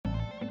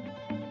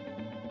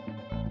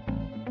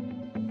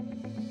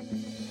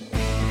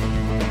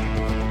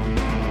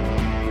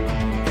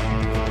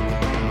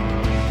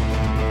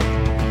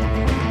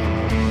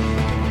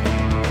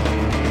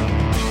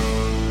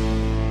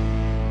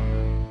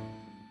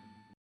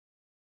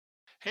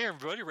Hey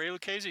everybody, Ray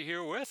Lucchese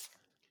here with.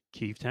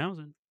 Keith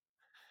Townsend.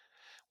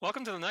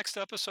 Welcome to the next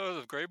episode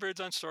of Graybeards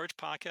on Storage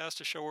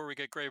podcast, a show where we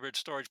get Graybeard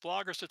storage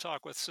bloggers to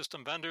talk with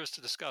system vendors to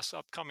discuss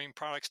upcoming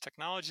products,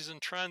 technologies, and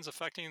trends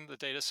affecting the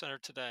data center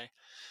today.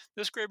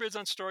 This Graybeards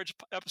on Storage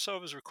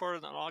episode was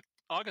recorded on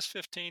August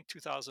 15,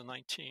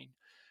 2019.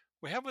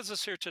 We have with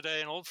us here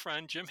today an old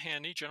friend, Jim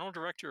Handy, General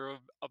Director of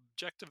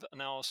Objective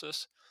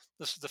Analysis.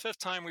 This is the fifth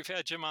time we've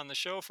had Jim on the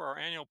show for our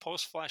annual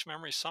Post Flash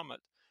Memory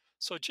Summit.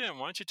 So, Jim,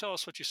 why don't you tell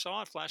us what you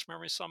saw at Flash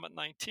Memory Summit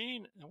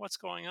 19 and what's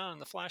going on in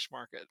the flash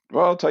market?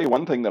 Well, I'll tell you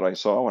one thing that I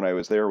saw when I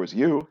was there was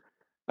you.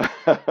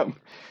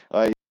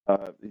 I,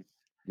 yeah,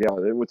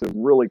 it was a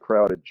really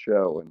crowded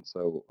show, and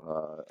so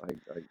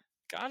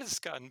God, it's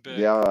gotten big.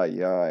 yeah,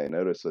 I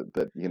noticed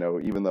that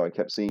even though I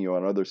kept seeing you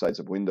on other sides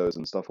of windows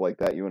and stuff like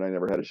that, you and I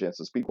never had a chance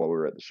to speak while we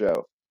were at the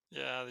show.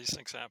 Yeah, these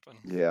things happen.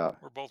 Yeah,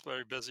 We're both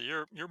very busy.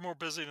 You're more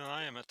busy than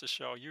I am at the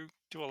show. You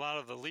do a lot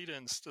of the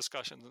lead-ins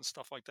discussions and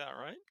stuff like that,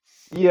 right?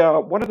 yeah.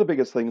 One of the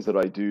biggest things that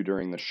I do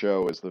during the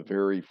show is the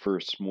very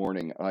first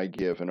morning I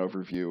give an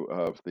overview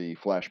of the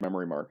flash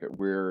memory market,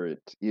 where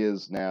it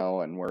is now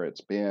and where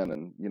it's been,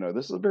 and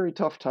this is a very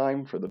tough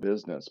time for the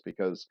business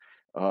because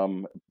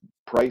um,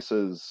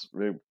 prices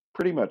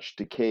pretty much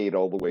decayed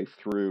all the way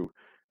through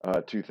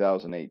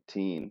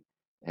 2018.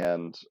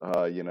 And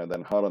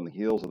then hot on the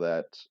heels of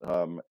that,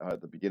 at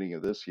the beginning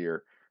of this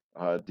year,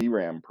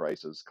 DRAM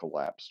prices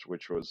collapsed,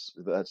 which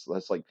that's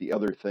like the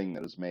other thing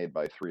that is made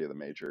by three of the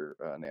major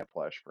NAND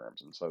flash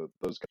firms, and so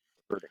those guys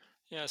are hurting.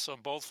 Yeah, so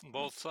both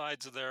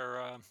sides of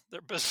their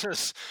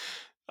business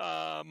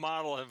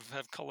model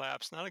have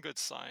collapsed. Not a good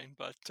sign,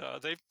 but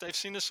they've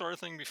seen this sort of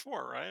thing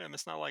before, right? I mean,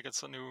 it's not like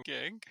it's a new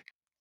gig.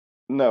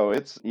 No,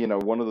 it's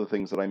one of the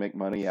things that I make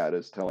money at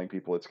is telling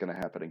people it's going to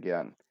happen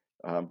again,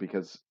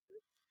 because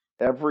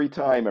every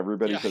time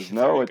everybody Yeah, says,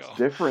 there no, you it's go.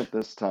 different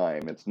this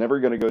time. It's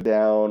never going to go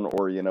down.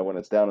 Or, when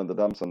it's down in the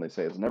dumps and they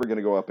say it's never going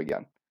to go up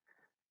again.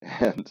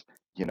 And,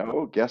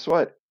 guess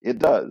what? It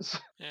does.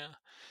 Yeah.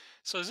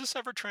 So does this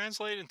ever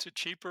translate into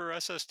cheaper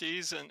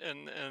SSDs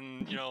and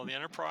the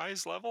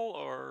enterprise level,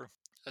 or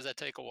does that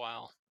take a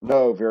while?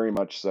 No, very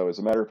much so. As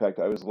a matter of fact,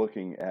 I was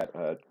looking at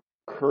a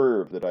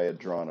curve that I had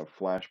drawn of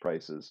flash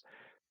prices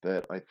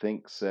that I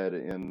think said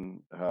in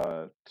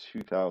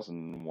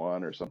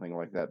 2001 or something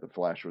like that, the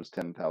flash was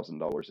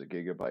 $10,000 a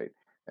gigabyte,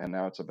 and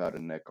now it's about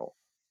a nickel.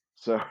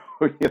 So,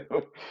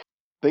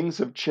 things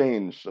have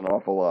changed an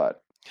awful lot.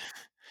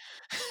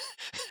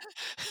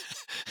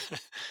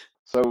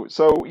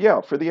 So yeah,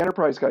 for the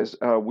enterprise guys,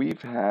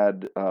 we've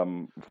had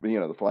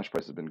the flash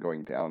price has been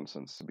going down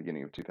since the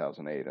beginning of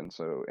 2008, and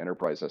so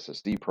enterprise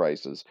SSD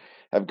prices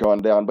have gone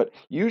down. But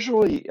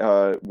usually,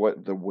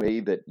 what the way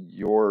that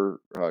your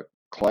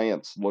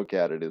clients look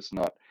at it is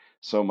not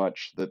so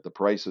much that the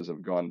prices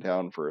have gone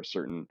down for a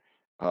certain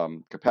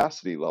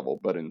capacity level,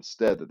 but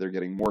instead that they're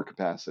getting more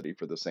capacity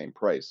for the same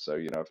price. So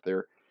if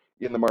they're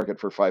in the market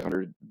for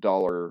 $500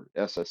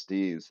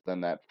 SSDs,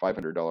 then that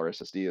 $500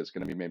 SSD is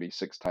going to be maybe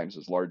six times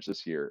as large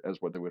this year as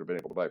what they would have been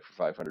able to buy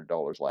for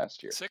 $500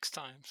 last year. 6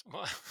 times.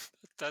 Well,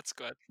 that's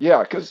good.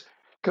 Yeah,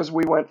 because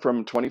we went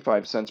from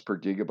 25 cents per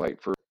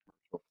gigabyte for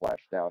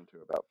flash down to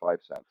about 5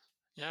 cents.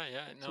 Yeah,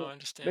 yeah. No, I So maybe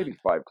understand.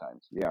 five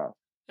times. Yeah,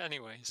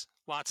 Anyways,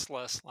 lots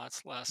less,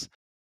 lots less.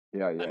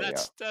 yeah, And yeah,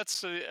 yeah.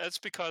 that's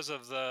because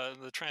of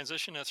the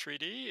transition to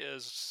 3D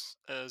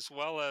as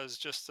well as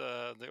just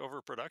the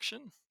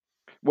overproduction.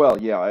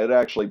 Well, yeah, it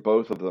actually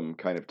both of them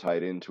kind of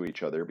tied into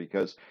each other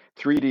because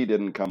 3D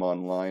didn't come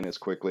online as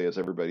quickly as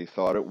everybody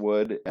thought it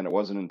would, and it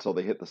wasn't until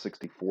they hit the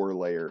 64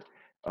 layer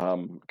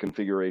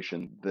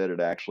configuration that it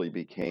actually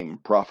became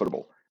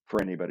profitable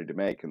for anybody to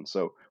make. And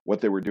so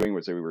what they were doing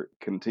was they were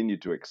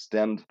continued to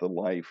extend the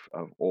life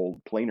of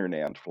old planar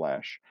NAND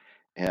flash.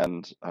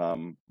 And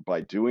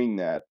by doing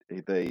that,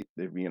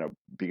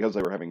 because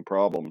they were having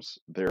problems,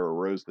 there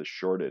arose this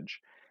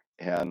shortage,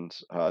 and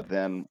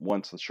then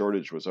once the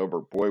shortage was over,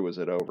 boy, was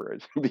it over.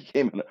 It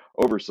became an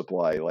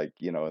oversupply, like,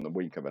 in the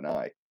wink of an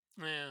eye.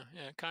 Yeah,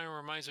 yeah. It kind of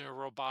reminds me of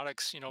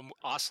robotics,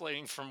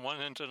 oscillating from one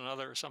end to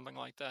another or something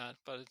like that.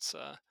 But it's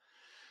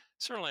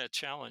certainly a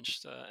challenge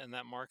in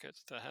that market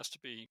that has to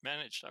be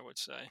managed, I would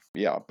say.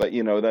 Yeah, but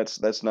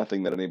that's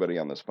nothing that anybody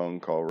on this phone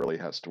call really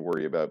has to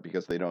worry about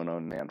because they don't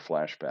own NAND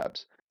flash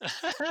fabs.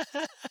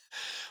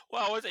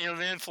 Well,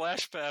 NAND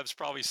flash fab's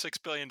probably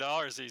 $6 billion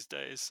these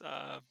days,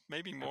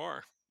 maybe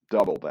more,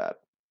 Double that.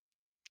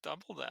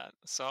 double that.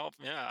 So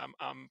yeah,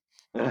 I'm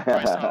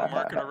priced out of the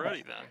market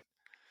already then.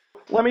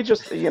 Let me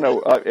just,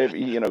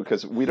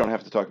 because we don't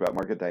have to talk about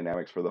market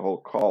dynamics for the whole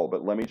call,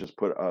 but let me just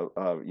put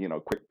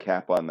quick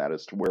cap on that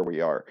as to where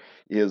we are.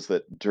 Is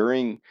that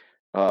during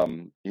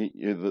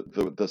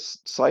the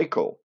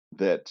cycle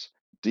that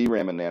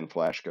DRAM and NAND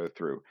flash go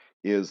through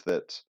is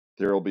that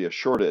there will be a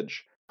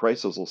shortage,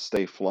 prices will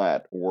stay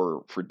flat,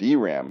 or for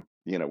DRAM,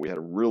 we had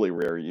a really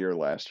rare year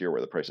last year where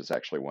the prices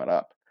actually went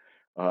up.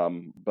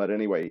 But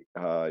anyway,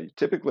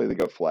 typically they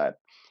go flat.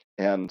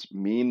 And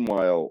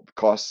meanwhile,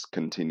 costs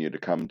continue to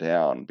come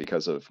down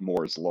because of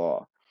Moore's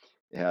law.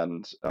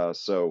 And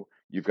so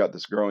you've got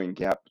this growing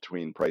gap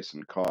between price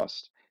and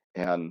cost.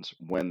 And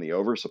when the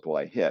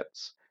oversupply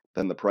hits,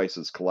 then the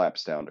prices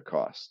collapse down to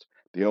cost.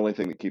 The only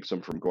thing that keeps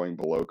them from going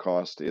below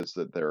cost is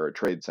that there are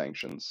trade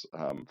sanctions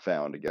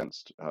found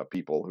against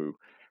people who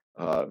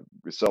uh,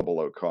 sell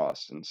below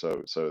cost, and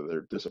so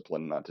they're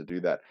disciplined not to do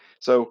that.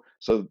 So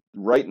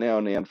right now,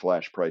 NAND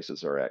flash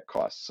prices are at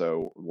cost.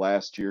 So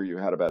last year you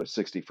had about a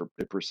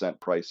 60%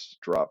 price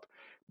drop.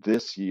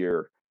 This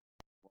year,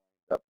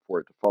 up for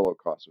it to follow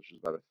cost, which is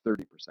about a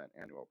 30%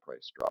 annual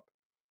price drop.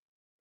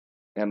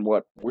 And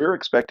what we're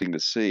expecting to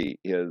see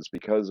is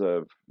because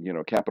of,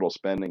 capital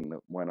spending that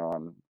went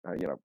on,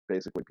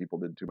 basically people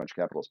did too much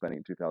capital spending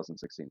in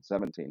 2016,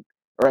 17,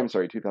 or I'm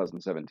sorry,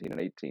 2017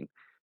 and 18,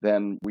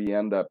 then we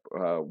end up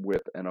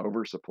with an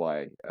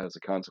oversupply as a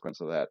consequence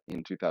of that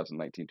in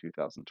 2019,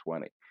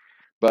 2020.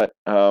 But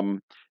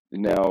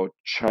now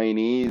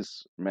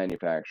Chinese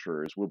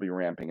manufacturers will be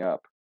ramping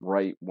up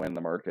right when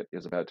the market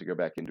is about to go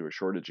back into a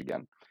shortage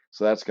again.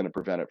 So that's going to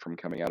prevent it from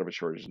coming out of a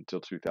shortage until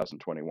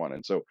 2021.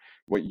 And so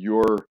what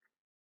your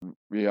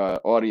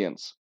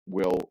audience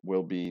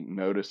will be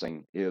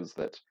noticing is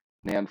that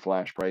NAND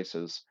flash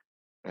prices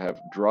have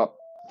dropped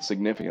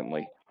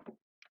significantly.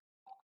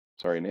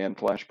 Sorry, NAND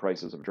flash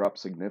prices have dropped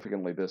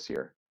significantly this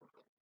year,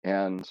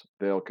 and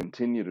they'll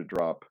continue to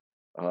drop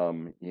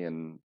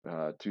in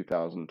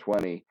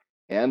 2020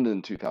 and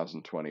in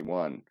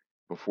 2021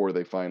 before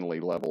they finally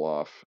level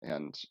off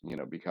and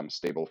become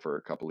stable for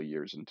a couple of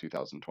years in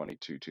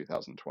 2022,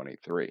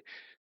 2023.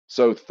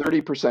 So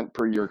 30%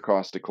 per year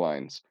cost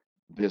declines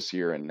this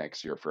year and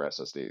next year for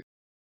SSD.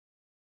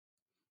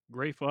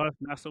 Great for us,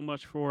 not so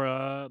much for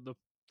the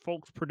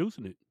folks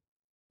producing it.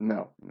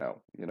 No,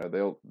 no,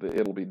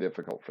 it'll be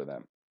difficult for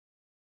them.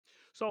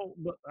 So,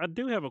 but I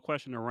do have a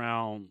question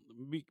around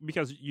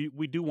because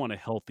we do want a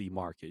healthy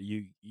market.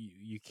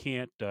 You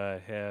can't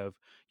have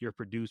your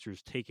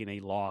producers taking a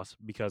loss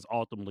because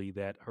ultimately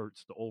that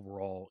hurts the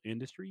overall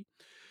industry.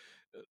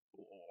 Uh,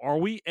 Are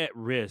we at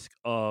risk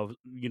of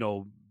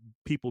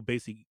people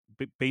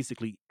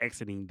basically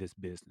exiting this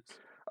business?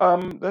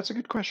 That's a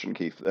good question,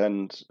 Keith.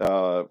 And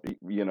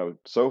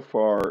so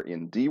far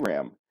in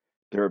DRAM,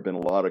 there have been a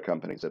lot of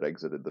companies that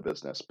exited the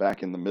business.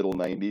 Back in the middle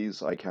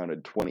 90s, I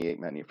counted 28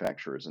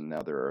 manufacturers, and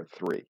now there are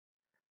three.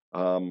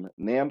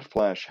 NAND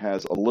flash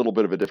has a little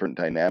bit of a different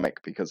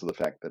dynamic because of the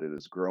fact that it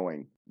is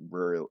growing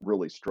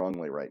really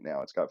strongly right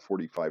now. It's got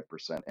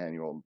 45%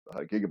 annual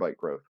gigabyte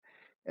growth,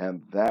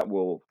 and that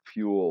will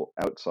fuel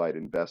outside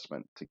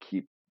investment to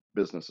keep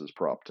businesses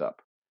propped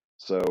up.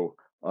 So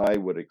I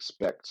would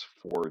expect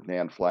for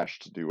NAND flash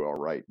to do all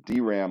right.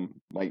 DRAM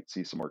might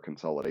see some more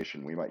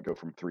consolidation. We might go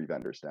from three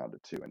vendors down to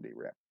two in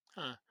DRAM.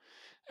 Huh.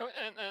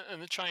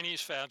 And the Chinese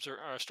fabs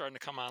are starting to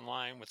come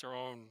online with their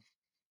own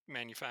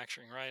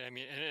manufacturing, right? I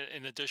mean,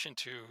 in addition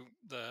to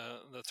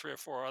the three or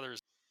four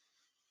others.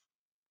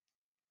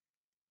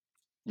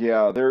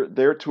 Yeah,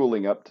 they're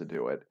tooling up to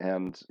do it,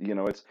 and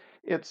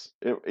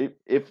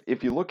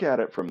if you look at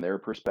it from their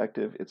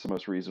perspective, it's the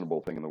most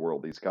reasonable thing in the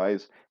world. These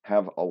guys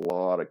have a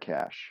lot of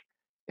cash,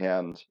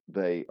 and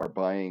they are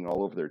buying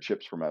all of their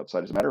chips from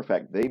outside. As a matter of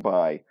fact, they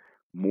buy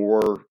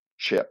more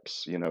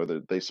chips.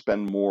 They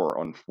spend more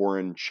on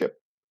foreign chip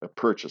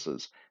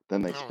purchases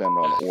than they Oh, spend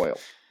on oil.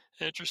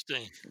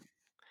 interesting.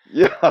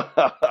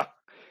 Yeah,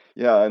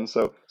 yeah, and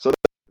so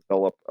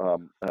develop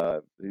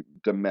the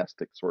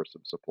domestic source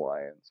of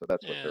supply, and so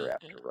that's what Yeah, they're yeah,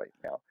 after right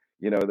now.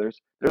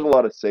 There's a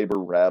lot of saber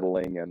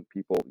rattling and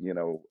people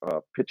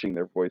pitching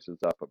their voices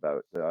up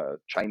about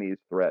Chinese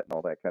threat and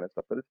all that kind of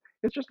stuff, but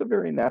it's just a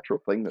very natural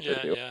thing that they're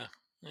yeah, doing. yeah,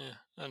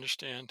 yeah.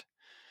 Understand.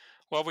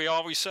 Well, we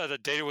always said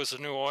that data was the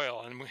new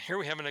oil, and here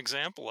we have an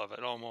example of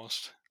it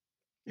almost.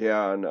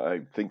 Yeah, and I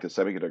think the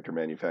semiconductor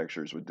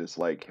manufacturers would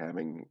dislike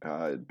having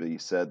be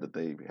said that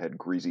they had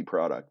greasy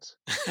products.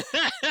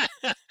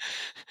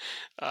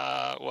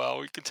 Well,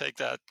 we could take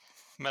that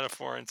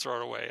metaphor and throw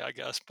it away, I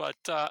guess. But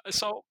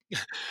so,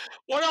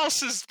 what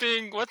else is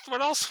being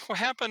what else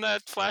happened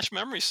at Flash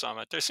Memory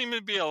Summit? There seemed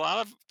to be a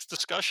lot of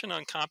discussion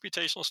on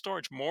computational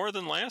storage, more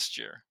than last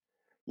year.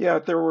 Yeah,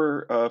 there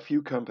were a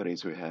few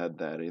companies who had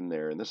that in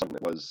there, and this one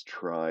was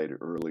tried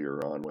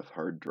earlier on with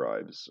hard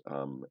drives,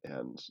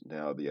 and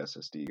now the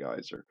SSD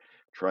guys are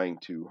trying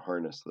to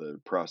harness the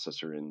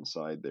processor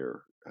inside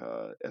their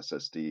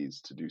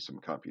SSDs to do some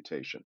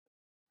computation.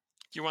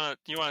 You want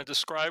to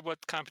describe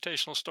what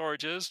computational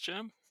storage is,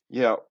 Jim?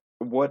 Yeah,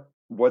 what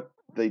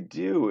they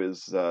do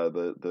is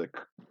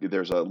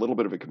there's a little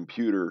bit of a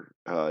computer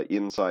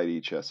inside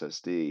each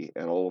SSD,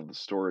 and all of the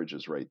storage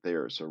is right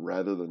there. So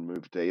rather than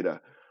move data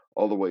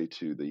all the way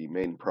to the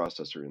main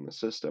processor in the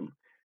system,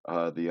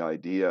 the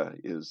idea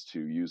is to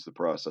use the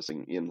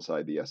processing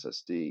inside the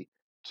SSD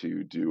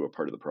to do a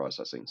part of the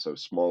processing. So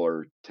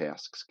smaller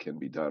tasks can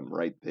be done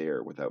right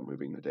there without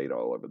moving the data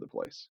all over the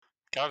place.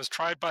 I was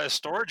tried by a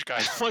storage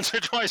guy once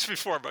or twice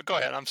before, but go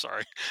ahead. I'm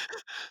sorry.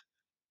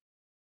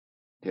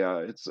 Yeah,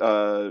 it's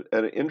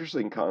an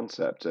interesting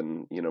concept,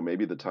 and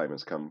maybe the time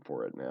has come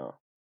for it now.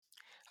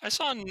 I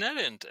saw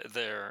NetInt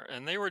there,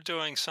 and they were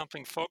doing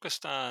something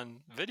focused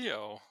on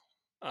video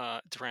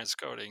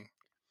transcoding.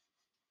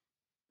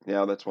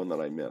 Yeah, that's one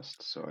that I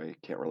missed, so I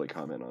can't really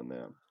comment on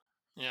that.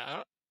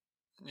 Yeah,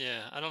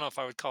 yeah. I don't know if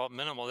I would call it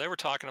minimal. They were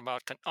talking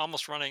about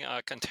almost running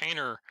a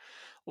container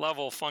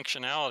level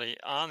functionality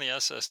on the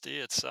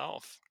SSD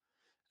itself.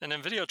 And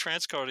then video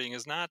transcoding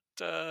is not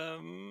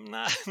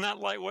not not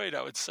lightweight,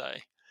 I would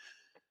say.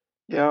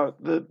 Yeah,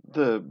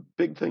 the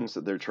big things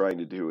that they're trying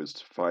to do is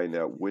to find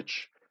out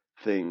which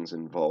things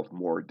involve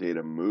more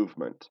data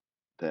movement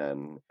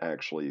than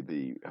actually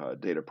the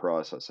data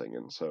processing,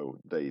 and so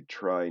they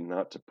try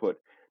not to put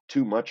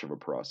too much of a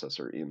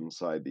processor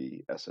inside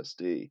the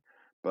SSD,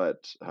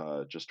 but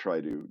just try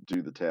to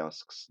do the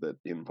tasks that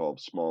involve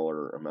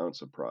smaller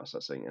amounts of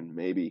processing, and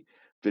maybe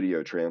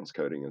video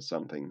transcoding is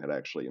something that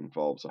actually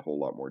involves a whole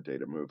lot more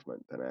data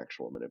movement than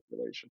actual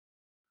manipulation.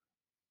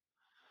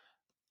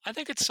 I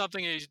think it's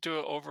something that you do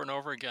it over and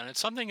over again. It's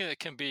something that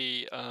can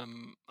be,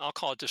 I'll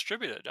call it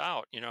distributed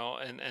out,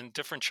 and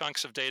different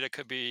chunks of data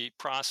could be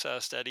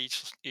processed at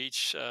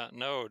each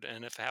node.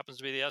 And if it happens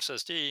to be the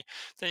SSD,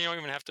 then you don't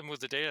even have to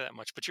move the data that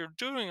much. But you're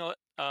doing a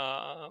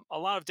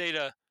lot of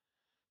data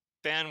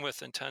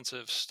bandwidth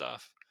intensive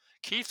stuff.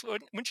 Keith,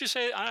 wouldn't you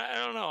say? I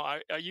don't know.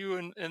 Are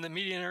you in the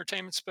media and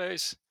entertainment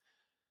space?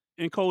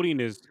 Encoding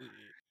is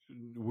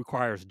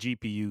requires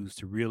GPUs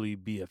to really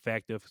be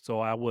effective. So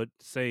I would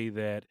say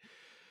that,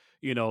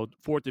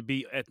 for it to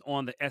be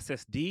on the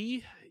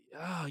SSD,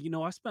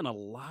 I spent a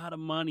lot of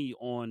money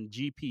on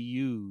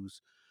GPUs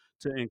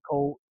to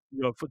encode,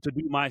 to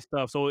do my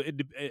stuff. So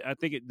I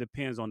think it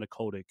depends on the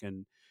codec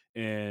and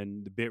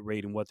the bit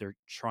rate and what they're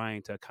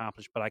trying to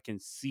accomplish. But I can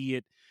see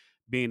it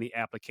being the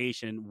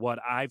application. What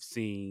I've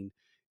seen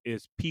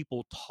is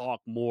people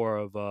talk more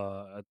of,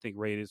 I think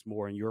Ray is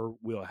more in your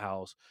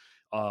wheelhouse,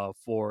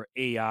 for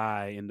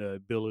AI and the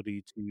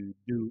ability to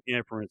do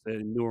inference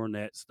and neural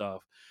net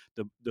stuff.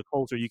 The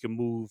closer you can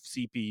move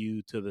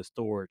CPU to the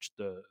storage,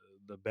 the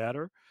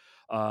better.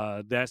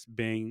 That's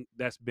been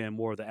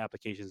more of the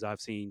applications I've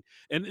seen,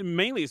 and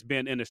mainly it's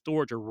been in the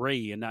storage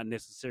array and not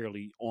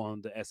necessarily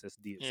on the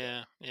SSD itself.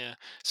 Yeah, yeah.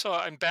 So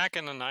I'm back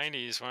in the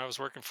 '90s when I was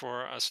working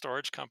for a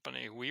storage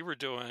company. We were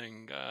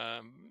doing,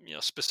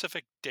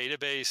 specific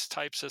database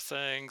types of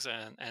things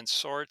and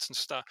sorts and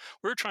stuff.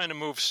 We were trying to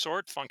move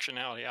sort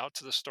functionality out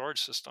to the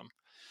storage system,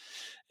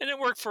 and it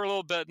worked for a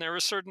little bit. And there were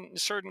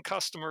certain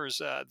customers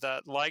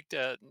that liked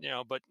it,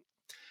 but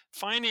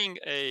finding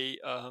a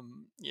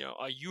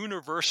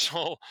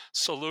universal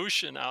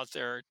solution out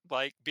there,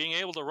 like being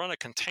able to run a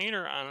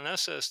container on an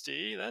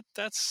SSD,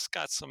 that's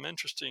got some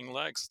interesting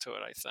legs to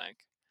it, I think.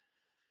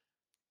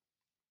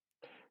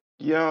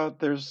 Yeah,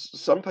 there's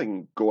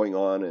something going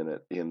on in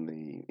it in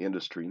the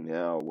industry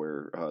now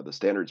where the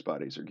standards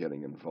bodies are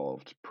getting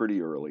involved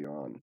pretty early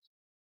on.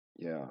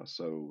 Yeah,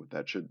 so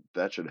that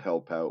should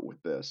help out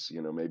with this.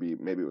 Maybe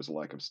it was a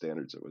lack of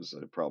standards that was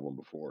a problem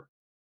before.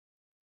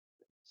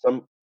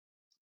 Some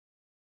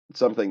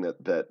Something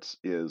that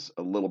is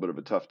a little bit of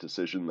a tough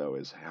decision though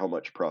is how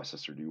much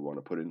processor do you want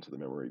to put into the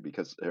memory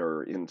because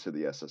or into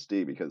the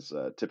SSD because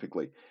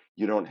typically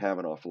you don't have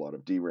an awful lot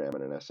of DRAM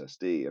in an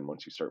SSD, and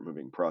once you start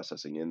moving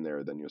processing in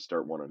there, then you'll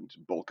start wanting to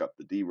bulk up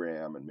the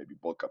DRAM and maybe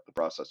bulk up the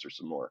processor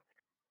some more.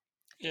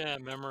 Yeah,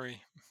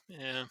 memory.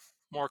 Yeah,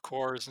 more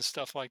cores and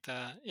stuff like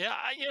that. Yeah,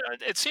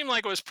 it seemed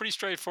like it was pretty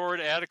straightforward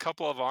to add a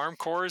couple of ARM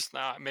cores.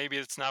 Now, maybe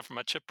it's not from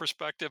a chip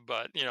perspective,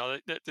 but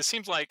it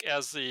seems like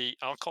as the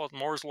I'll call it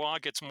Moore's law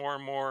gets more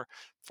and more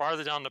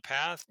farther down the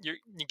path, you're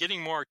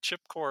getting more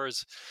chip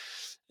cores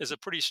is a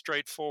pretty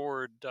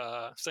straightforward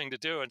thing to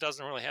do. It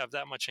doesn't really have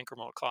that much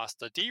incremental cost.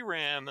 The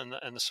DRAM and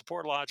the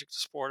support logic to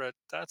support it,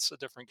 that's a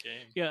different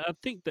game. Yeah, I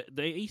think that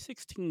the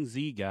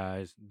A16Z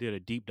guys did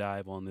a deep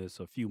dive on this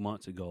a few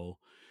months ago.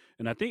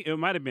 And I think it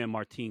might have been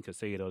Martin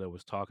Casado that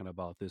was talking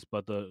about this,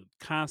 but the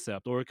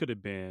concept, or it could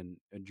have been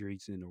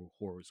Andreessen or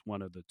Horowitz,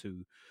 one of the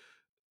two,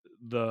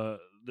 the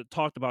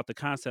talked about the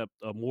concept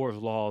of Moore's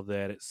law,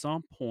 that at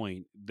some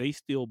point they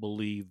still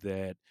believe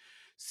that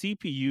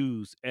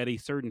CPUs at a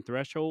certain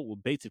threshold will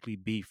basically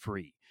be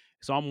free.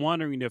 So I'm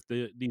wondering if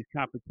these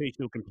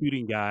computational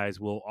computing guys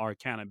will are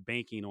kind of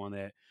banking on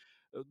that.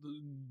 The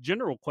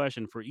general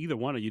question for either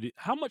one of you: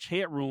 how much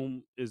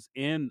headroom is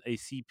in a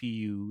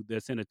CPU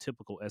that's in a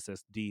typical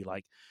SSD?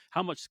 Like,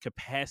 how much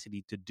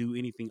capacity to do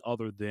anything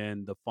other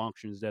than the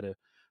functions that a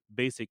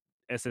basic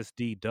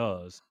SSD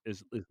does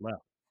is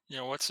left?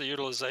 What's the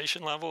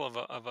utilization level of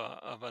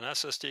an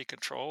SSD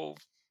control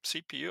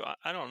CPU?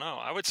 I don't know.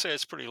 I would say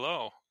it's pretty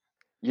low.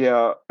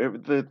 Yeah,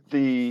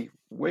 the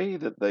way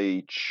that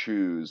they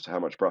choose how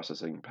much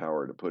processing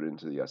power to put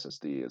into the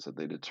SSD is that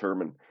they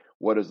determine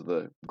what is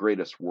the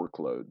greatest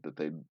workload that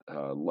they'd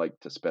like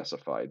to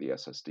specify the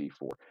SSD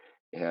for.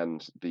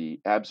 And the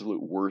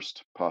absolute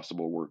worst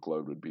possible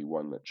workload would be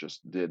one that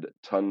just did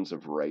tons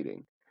of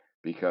writing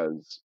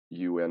because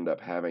you end up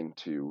having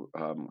to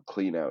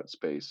clean out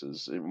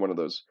spaces. And one of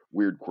those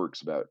weird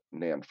quirks about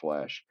NAND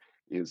flash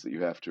is that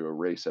you have to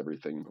erase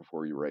everything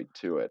before you write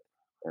to it.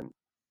 And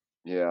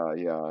yeah,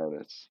 yeah, and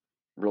it's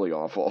really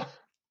awful.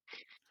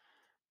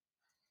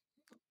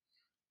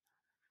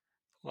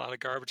 A lot of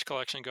garbage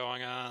collection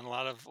going on, a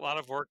lot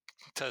of work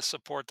to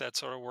support that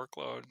sort of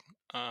workload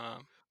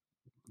um,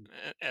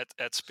 at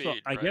So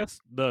speed, I right? guess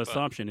the But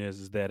assumption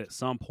is that at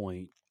some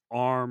point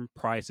ARM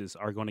prices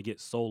are going to get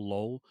so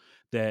low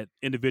that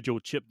individual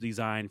chip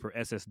design for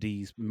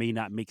SSDs may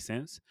not make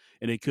sense,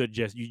 and it could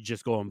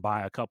just go and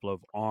buy a couple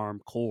of ARM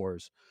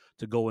cores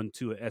to go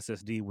into a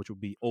SSD, which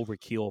would be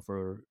overkill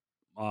for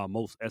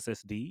most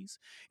SSDs,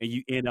 and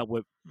you end up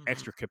with mhm.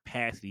 extra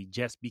capacity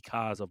just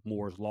because of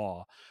Moore's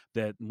law.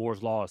 That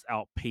Moore's law is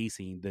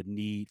outpacing the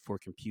need for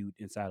compute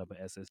inside of a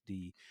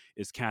SSD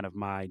is kind of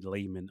my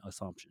layman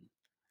assumption.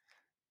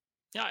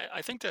 Yeah,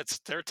 I think that's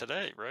there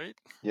today, right?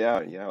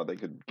 Yeah, yeah, they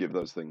could give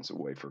those things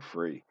away for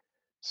free.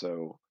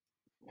 So,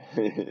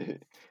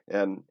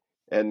 and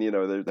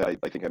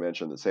I think I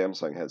mentioned that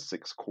Samsung has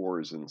 6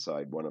 cores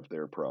inside one of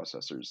their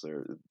processors.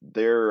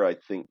 They're I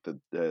think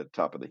the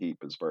top of the heap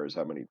as far as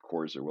how many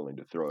cores they're willing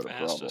to throw at a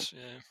problem. Fastest,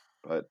 yeah,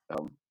 But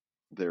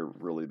they're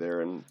really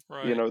there, and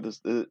right.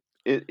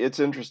 it's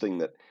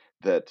interesting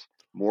that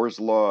Moore's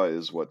law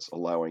is what's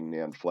allowing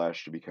NAND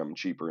flash to become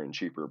cheaper and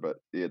cheaper, but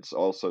it's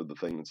also the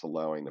thing that's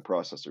allowing the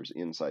processors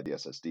inside the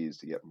SSDs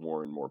to get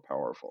more and more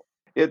powerful.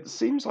 It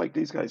seems like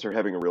these guys are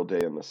having a real day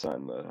in the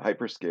sun. The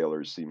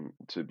hyperscalers seem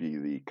to be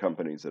the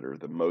companies that are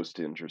the most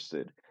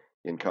interested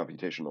in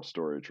computational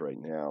storage right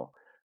now.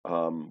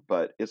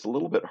 But it's a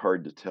little bit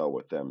hard to tell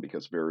with them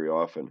because very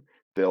often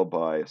they'll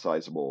buy a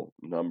sizable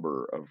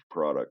number of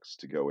products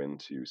to go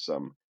into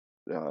some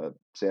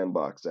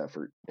sandbox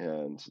effort,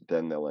 and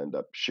then they'll end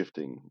up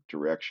shifting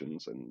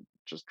directions and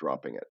just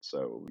dropping it.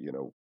 So,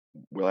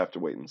 we'll have to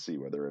wait and see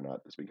whether or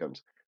not this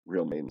becomes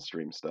real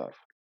mainstream stuff.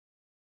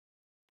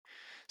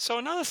 So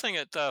another thing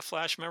at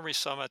Flash Memory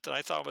Summit that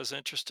I thought was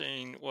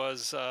interesting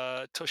was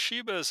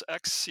Toshiba's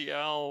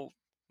XCL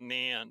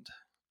NAND.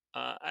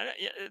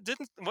 It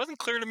wasn't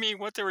clear to me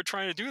what they were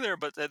trying to do there,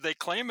 but they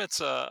claim it's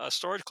a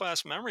storage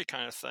class memory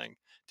kind of thing.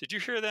 Did you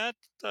hear that,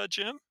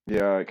 Jim?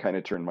 Yeah, it kind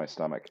of turned my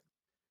stomach.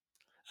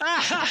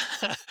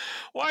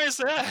 Why is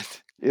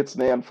that? It's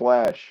NAND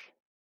flash.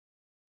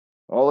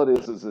 All it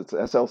is it's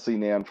SLC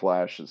NAND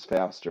flash is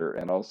faster,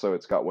 and also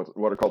it's got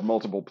what are called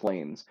multiple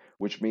planes,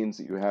 which means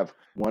that you have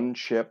one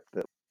chip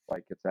that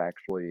like it's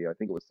actually I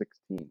think it was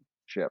 16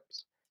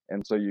 chips,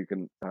 and so you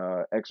can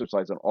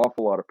exercise an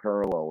awful lot of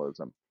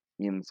parallelism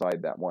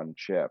inside that one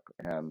chip,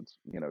 and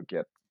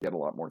get a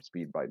lot more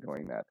speed by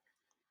doing that.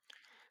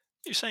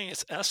 You're saying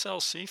it's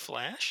SLC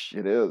flash?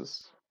 It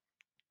is.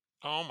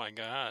 Oh my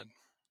God.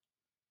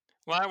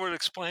 Well, that would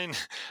explain,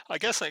 I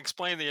guess I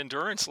explain the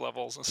endurance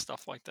levels and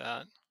stuff like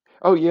that.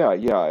 Oh yeah,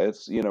 yeah,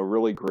 it's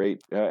really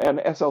great, and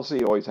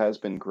SLC always has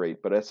been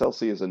great, but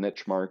SLC is a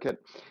niche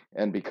market,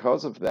 and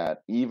because of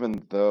that,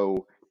 even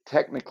though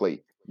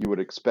technically you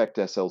would expect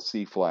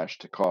SLC flash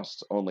to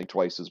cost only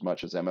twice as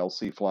much as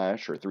MLC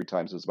flash or 3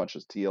 times as much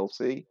as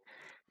TLC,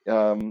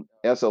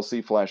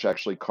 SLC flash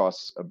actually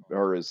costs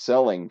or is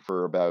selling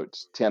for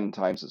about 10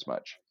 times as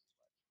much.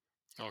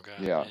 Oh God,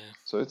 Yeah. yeah.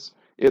 So it's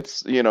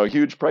a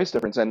huge price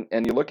difference, and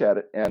you look at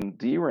it, and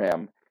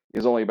DRAM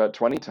is only about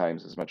 20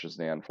 times as much as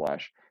NAND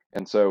flash.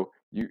 And so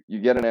you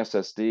get an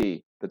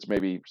SSD that's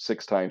maybe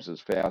 6 times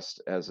as fast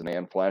as an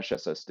NAND flash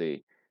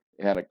SSD,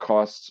 and it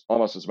costs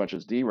almost as much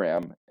as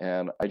DRAM,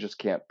 and I just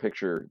can't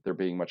picture there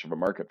being much of a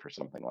market for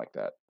something like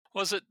that.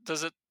 Does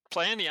it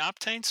play in the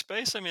Optane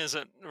space? I mean, is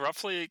it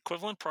roughly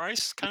equivalent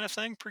price kind of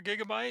thing per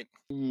gigabyte?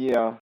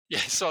 Yeah, Yeah,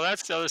 so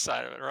that's the other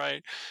side of it,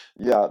 right?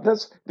 yeah,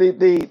 that's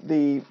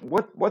the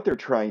what they're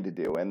trying to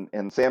do, and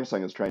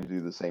Samsung is trying to do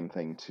the same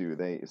thing too.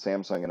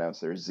 Samsung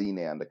announced their Z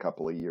NAND a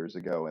couple of years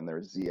ago and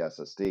their Z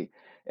SSD,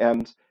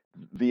 and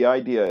the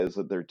idea is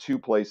that there are 2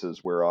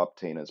 places where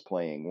Optane is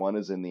playing. One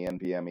is in the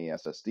NVMe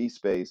SSD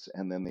space,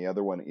 and then the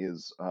other one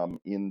is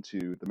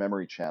into the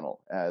memory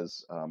channel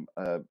as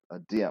a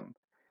DIMM.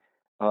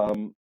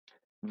 Um,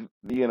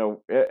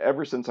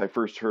 Ever since I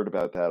first heard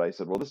about that, I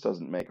said, well, this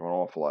doesn't make an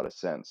awful lot of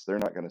sense. They're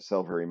not going to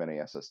sell very many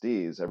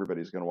SSDs.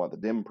 Everybody's going to want the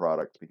DIMM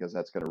product because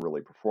that's going to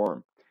really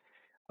perform.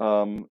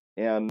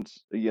 And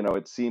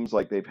it seems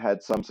like they've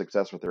had some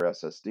success with their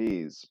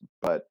SSDs,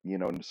 but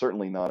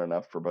certainly not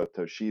enough for both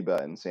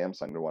Toshiba and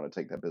Samsung to want to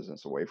take that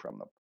business away from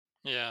them.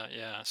 Yeah,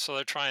 yeah. So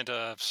they're trying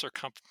to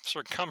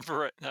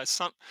circumvent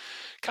some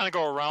kind of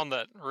go around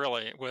that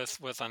really with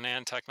a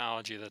NAND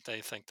technology that they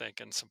think they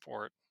can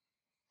support.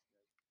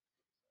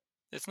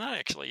 It's not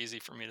actually easy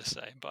for me to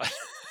say, but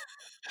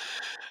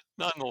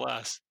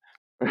nonetheless.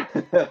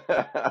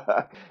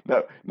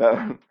 No,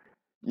 no,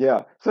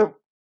 yeah. So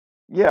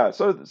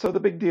the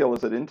big deal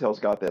is that Intel's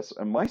got this.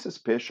 And my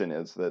suspicion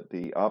is that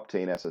the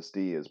Optane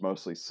SSD is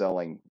mostly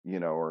selling,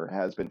 or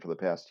has been for the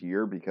past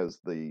year because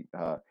the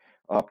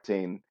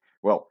Optane,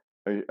 well,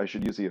 I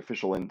should use the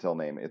official Intel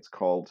name. It's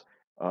called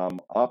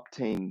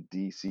Optane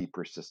DC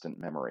Persistent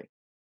Memory.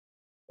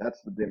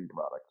 That's the DIMM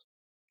product.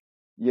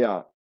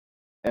 Yeah,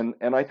 and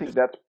I think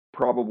that's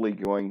probably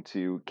going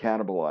to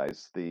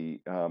cannibalize the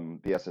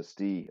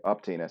SSD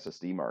Optane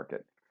SSD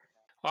market.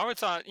 Well, I would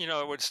thought,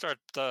 it would start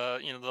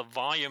the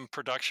volume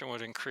production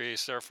would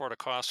increase, therefore the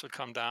cost would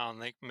come down.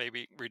 They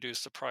maybe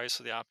reduce the price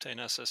of the Optane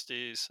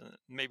SSDs.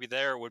 Maybe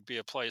there would be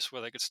a place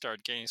where they could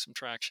start gaining some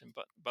traction,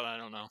 but I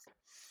don't know.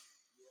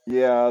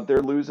 Yeah,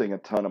 they're losing a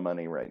ton of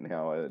money right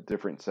now. A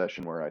different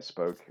session where I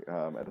spoke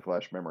at the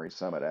Flash Memory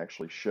Summit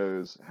actually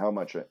shows how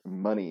much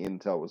money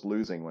Intel was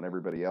losing when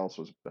everybody else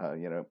was,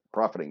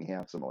 profiting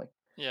handsomely.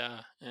 Yeah,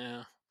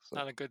 yeah. So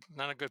Not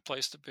a good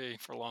place to be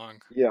for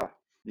long. yeah,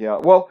 yeah.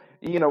 Well,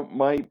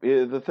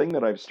 the thing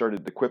that I've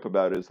started to quip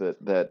about is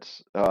that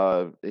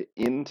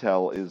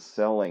Intel is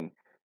selling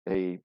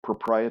a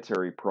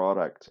proprietary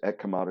product at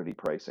commodity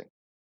pricing.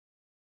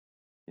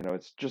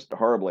 It's just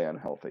horribly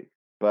unhealthy,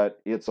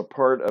 but it's a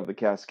part of the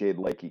Cascade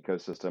Lake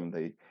ecosystem.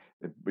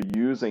 By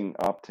using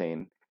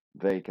Optane,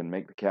 they can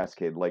make the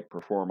Cascade Lake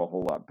perform a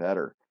whole lot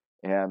better.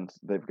 And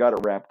they've got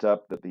it wrapped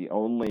up that the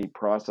only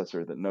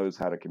processor that knows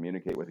how to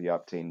communicate with the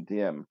Optane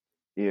DIMM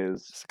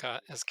is It's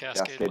Cascade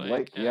Cascade Lake.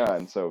 Lake. Yeah. Yeah,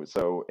 and so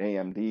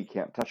AMD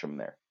can't touch them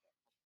there.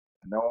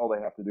 Now all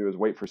they have to do is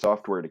wait for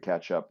software to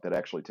catch up that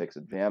actually takes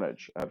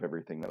advantage of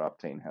everything that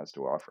Optane has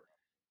to offer.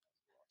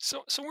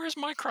 So where's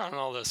Micron in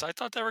all this? I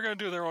thought they were going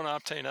to do their own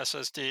Optane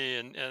SSD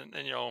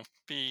and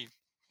be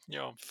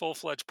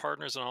full-fledged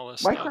partners and all this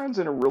stuff. Micron's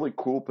in a really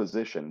cool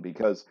position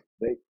because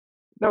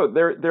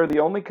they're the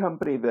only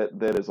company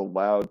that is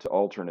allowed to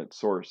alternate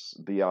source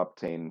the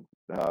Optane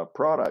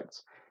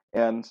products,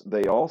 and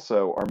they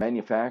also are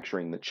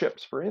manufacturing the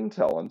chips for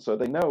Intel, and so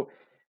they know,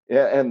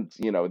 and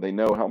they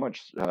know how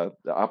much the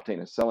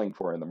Optane is selling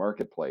for in the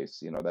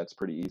marketplace. That's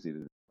pretty easy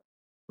to,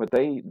 but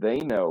they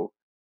know,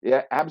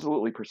 yeah,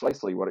 absolutely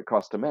precisely what it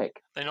costs to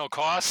make. They know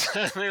costs,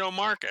 they know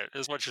market,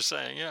 is what you're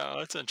saying. Yeah,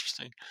 that's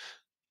interesting.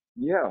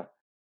 Yeah,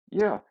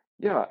 yeah,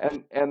 yeah,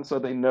 and so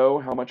they know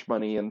how much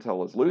money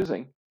Intel is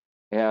losing,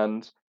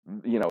 and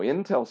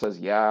Intel says,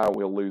 yeah,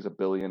 we'll lose $1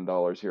 billion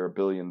here, $1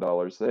 billion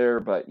there,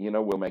 but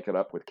we'll make it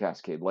up with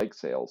Cascade Lake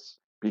sales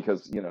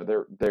because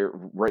they're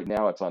right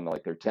now it's on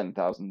like their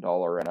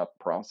 $10,000 and up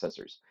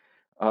processors,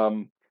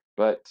 um,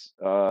 but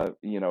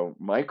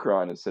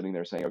Micron is sitting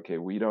there saying, okay,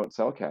 we don't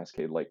sell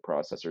Cascade Lake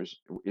processors.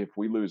 If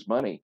we lose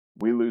money,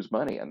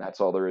 and that's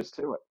all there is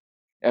to it.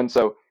 And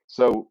so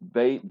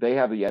they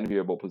have the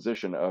enviable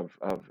position of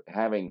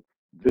having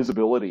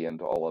visibility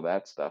into all of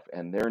that stuff,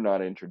 and they're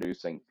not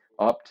introducing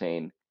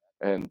Optane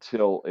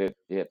until it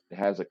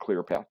has a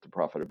clear path to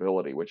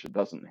profitability, which it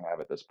doesn't have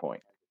at this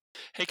point.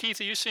 Hey,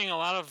 Keith, are you seeing a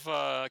lot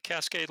of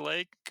Cascade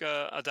Lake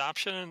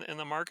adoption in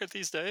the market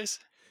these days?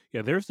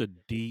 Yeah, there's a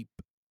deep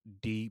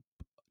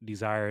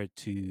desire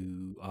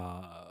to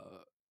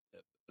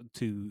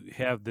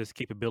have this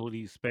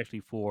capability, especially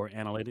for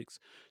analytics,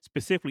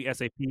 specifically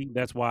SAP.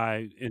 That's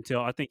why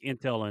I think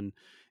Intel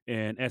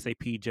and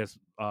SAP just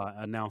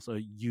announced a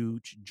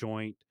huge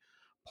joint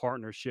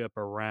partnership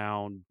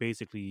around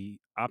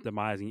basically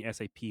optimizing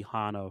SAP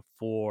HANA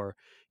for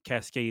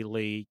Cascade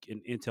Lake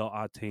and Intel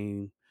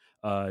Optane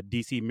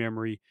DC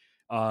memory,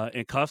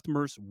 and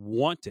customers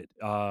want it.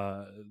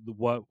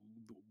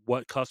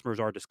 What customers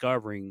are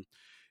discovering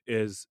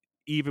is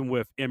even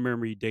with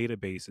in-memory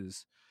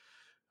databases,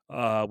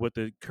 with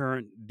the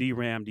current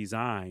DRAM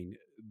design,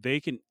 they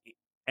can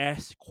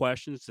ask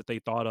questions that they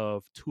thought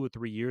of 2 or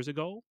 3 years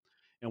ago.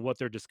 And what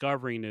they're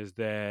discovering is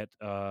that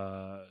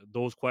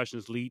those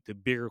questions lead to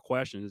bigger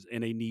questions,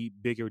 and they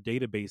need bigger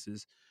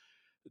databases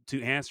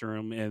to answer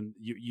them. And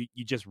you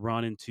just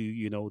run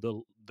into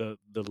the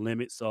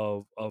limits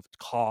of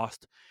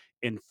cost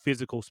and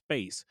physical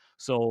space.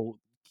 So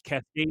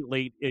Cascade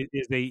Lake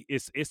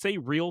it's a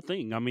real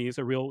thing. I mean,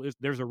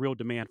 there's a real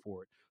demand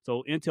for it.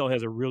 So Intel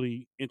has a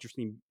really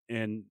interesting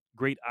and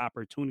great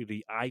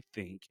opportunity, I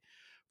think,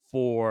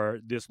 for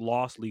this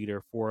loss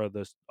leader for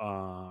the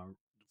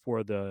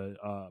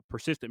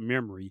persistent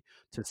memory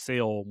to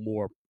sell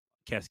more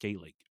Cascade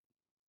Lake.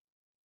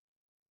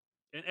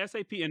 And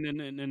SAP, and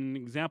an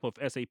example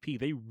of SAP,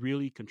 they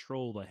really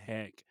control the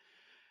heck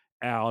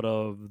out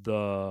of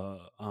the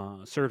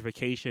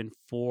certification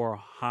for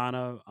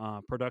HANA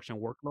production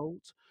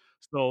workloads.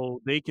 So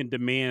they can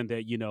demand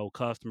that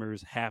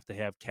customers have to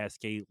have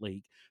Cascade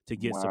Lake to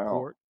get Wow,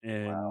 support,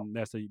 and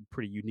that's a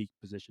pretty unique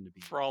position to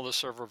be in. For all the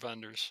server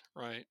vendors,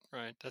 right?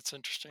 Right. That's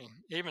interesting.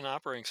 Even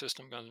operating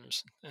system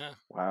vendors. Yeah.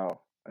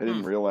 wow! I Hmm.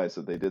 didn't realize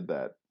that they did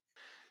that.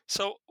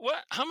 So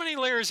what? How many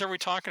layers are we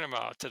talking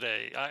about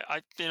today?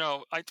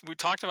 We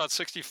talked about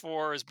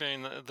 64 as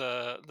being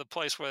the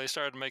place where they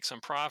started to make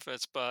some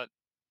profits, but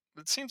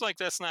it seems like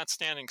that's not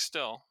standing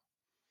still.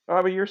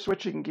 Oh, but you're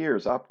switching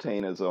gears.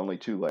 Optane is only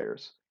 2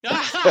 layers.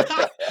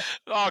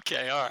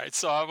 Okay, all right.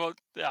 So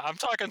I'm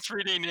talking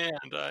 3D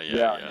NAND. Yeah,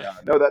 Yeah, yeah. yeah.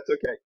 No, that's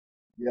okay.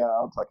 Yeah,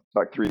 I'll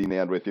talk 3D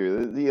NAND with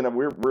you.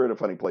 We're in a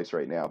funny place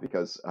right now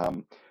because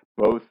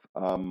both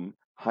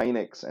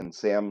Hynix and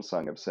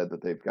Samsung have said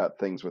that they've got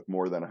things with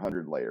more than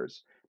 100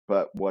 layers.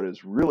 But what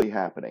is really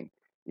happening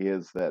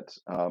is that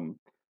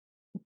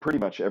pretty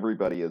much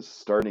everybody is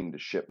starting to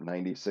ship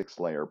 96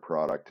 layer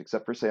product,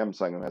 except for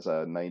Samsung, who has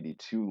a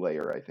 92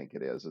 layer, I think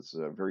it is. It's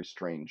a very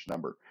strange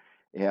number.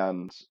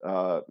 And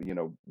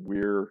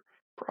we're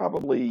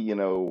probably,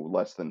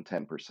 less than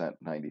 10%,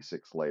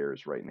 96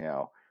 layers right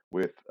now,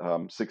 with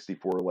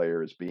 64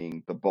 layers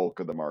being the bulk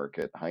of the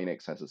market.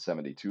 Hynix has a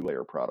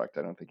 72-layer product.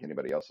 I don't think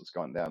anybody else has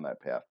gone down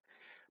that path.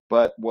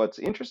 But what's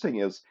interesting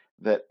is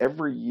that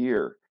every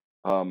year,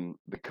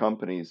 the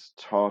companies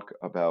talk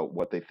about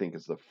what they think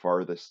is the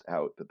farthest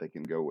out that they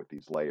can go with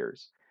these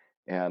layers.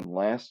 And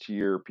last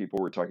year, people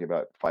were talking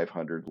about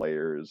 500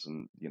 layers,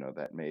 and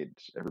that made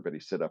everybody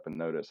sit up and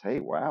notice, hey,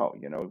 wow,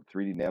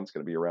 3D NAND's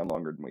going to be around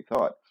longer than we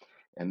thought.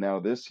 And now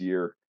this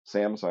year,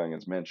 Samsung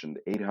has mentioned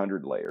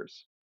 800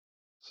 layers.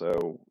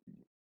 So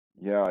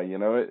yeah,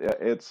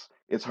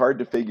 it's hard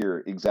to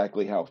figure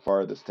exactly how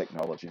far this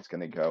technology is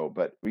going to go,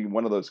 but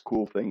one of those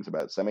cool things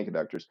about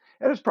semiconductors,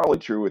 and it's probably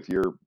true with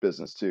your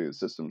business too,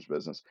 systems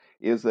business,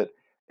 is that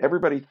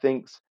everybody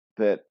thinks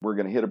that we're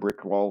going to hit a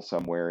brick wall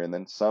somewhere, and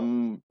then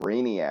some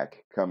brainiac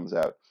comes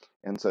out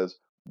and says,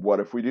 "What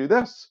if we do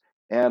this?"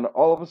 And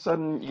all of a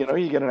sudden, you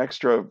get an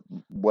extra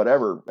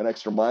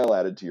mile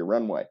added to your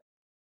runway.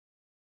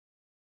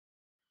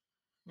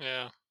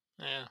 Yeah,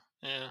 yeah,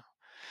 yeah.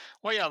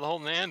 Well, yeah, the whole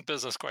NAND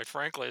business, quite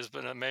frankly, has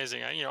been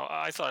amazing.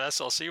 I thought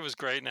SLC was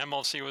great and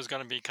MLC was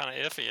going to be kind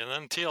of iffy, and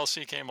then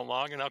TLC came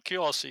along, and now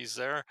QLC's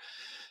there.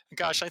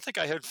 Gosh, I think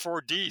I had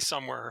 4D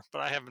somewhere,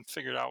 but I haven't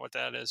figured out what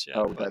that is yet.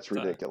 Oh, But that's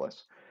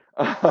ridiculous.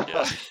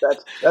 yeah,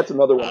 That's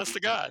another one. honest to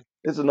God.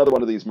 It's another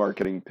one of these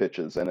marketing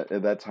pitches, and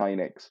that's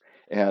Hynix,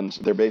 and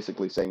they're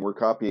basically saying we're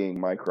copying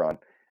Micron,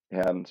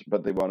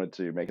 but they wanted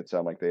to make it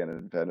sound like they had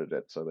invented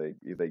it, so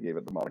they gave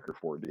it the moniker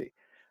 4D.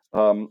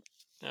 Um,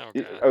 Oh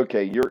God.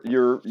 okay,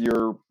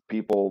 your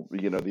people,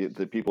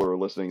 the people who are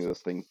listening to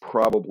this thing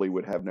probably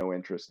would have no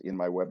interest in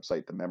my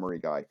website, The Memory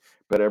Guy.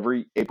 But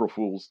every April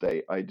Fool's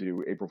Day, I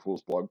do April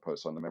Fool's blog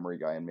posts on The Memory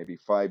Guy. And maybe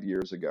 5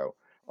 years ago,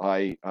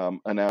 I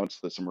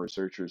announced that some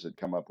researchers had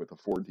come up with a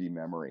 4D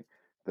memory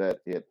that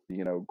it,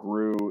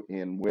 grew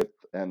in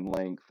width and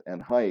length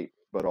and height,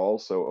 but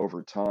also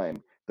over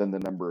time, then the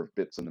number of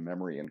bits in the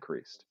memory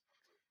increased.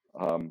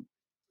 Um,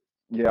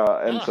 yeah,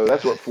 and Ah, so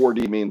that's what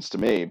 4D means to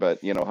me.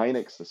 But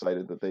Hynix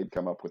decided that they'd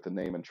come up with a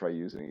name and try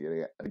using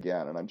it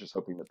again, and I'm just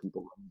hoping that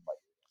people.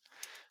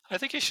 I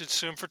think you should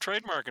sue him for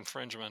trademark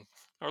infringement,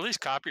 or at least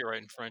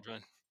copyright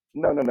infringement.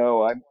 No, no,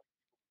 no.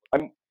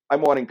 I'm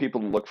I'm wanting people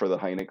to look for the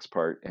Hynix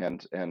part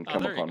and Oh,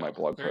 come there you upon my go.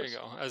 blog There you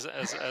post. go.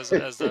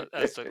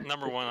 As the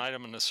number one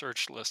item in the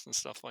search list and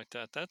stuff like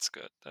that. That's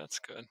good. That's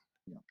good.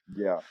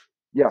 Yeah,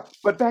 yeah.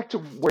 But back to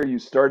where you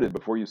started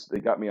before they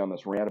got me on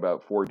this rant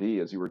about 4D,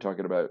 as you were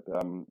talking about,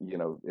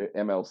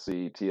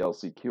 MLC,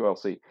 TLC,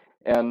 QLC,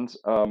 and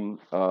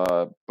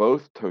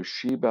both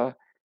Toshiba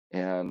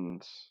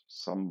and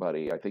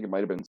somebody, I think it might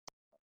have been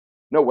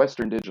no,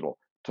 Western Digital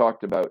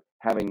talked about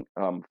having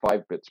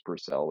 5 bits per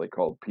cell. They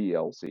called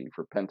PLC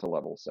for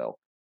penta-level cell.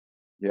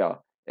 Yeah,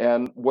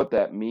 and what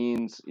that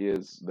means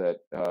is that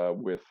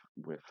with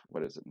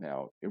what is it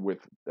now? With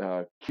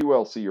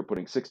QLC, you're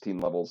putting 16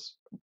 levels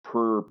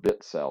per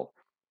bit cell,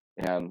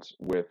 and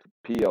with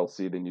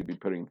PLC, then you'd be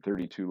putting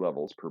 32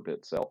 levels per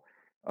bit cell.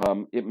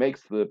 It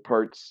makes the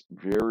parts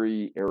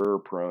very error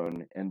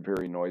prone and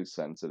very noise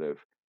sensitive.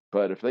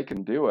 But if they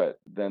can do it,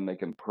 then they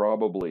can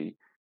probably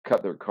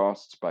cut their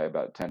costs by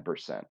about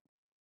 10%.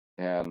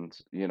 And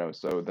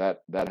so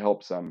that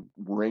helps them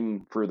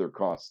wring further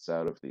costs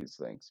out of these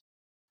things.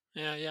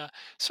 Yeah, yeah.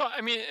 So I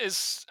mean,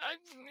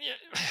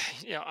 yeah,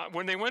 yeah.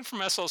 When they went from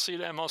SLC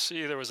to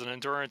MLC, there was an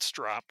endurance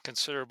drop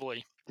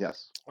considerably.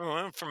 Yes. When we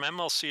went from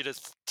MLC to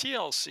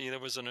TLC, there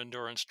was an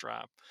endurance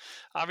drop.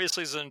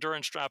 Obviously, there's an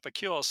endurance drop at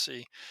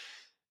QLC.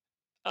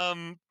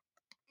 Um,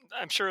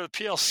 I'm sure the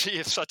PLC,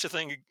 if such a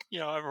thing,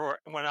 ever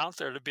went out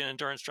there to be an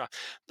endurance drop.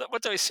 But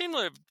what they seem to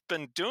have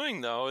been doing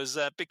though is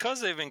that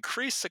because they've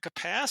increased the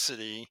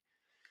capacity,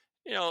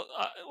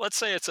 let's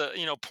say it's a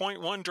zero point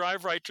 0.1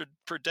 drive write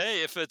per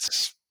day. If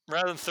it's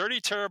rather than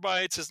 30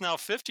 terabytes, is now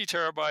 50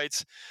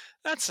 terabytes.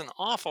 That's an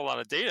awful lot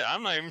of data.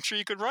 I'm not even sure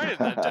you could write it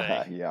in a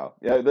day. Yeah.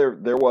 Yeah,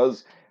 there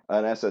was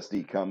an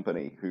SSD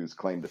company whose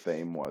claim to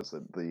fame was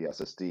that the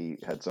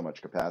SSD had so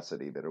much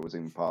capacity that it was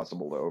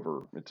impossible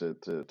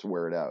to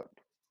wear it out.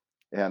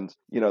 And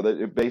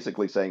that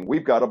basically saying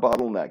we've got a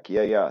bottleneck.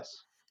 Yeah,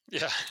 yes.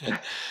 Yeah,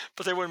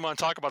 but they wouldn't want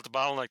to talk about the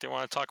bottleneck. They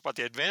want to talk about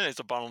the advantage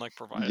the bottleneck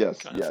provided, Yes,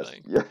 kind of yes.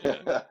 thing. Yeah.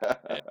 Yeah,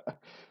 yeah,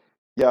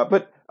 Yeah,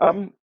 but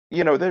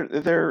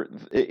they're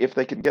if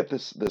they can get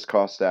this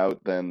cost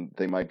out, then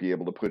they might be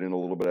able to put in a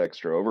little bit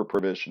extra over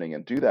provisioning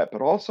and do that.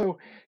 But also,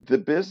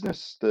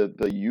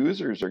 the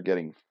users are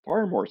getting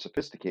far more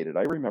sophisticated.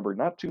 I remember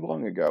not too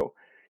long ago,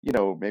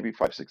 maybe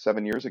 5, 6,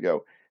 7 years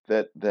ago,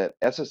 that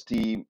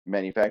SSD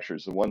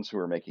manufacturers, the ones who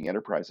are making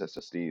enterprise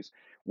SSDs,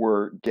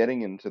 were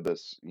getting into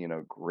this,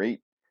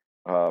 great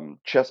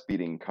chest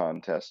beating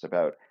contest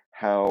about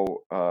how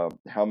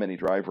many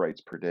drive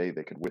writes per day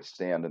they could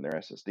withstand in their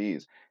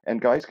SSDs, and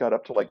guys got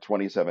up to like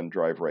 27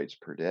 drive writes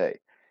per day,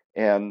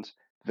 and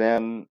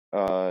then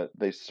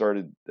they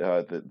started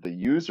the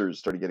users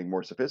started getting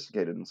more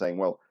sophisticated and saying,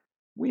 well,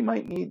 we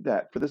might need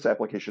that for this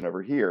application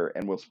over here,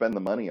 and we'll spend the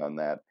money on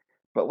that,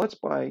 but let's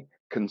buy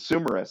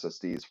consumer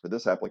SSDs for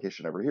this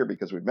application over here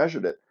because we've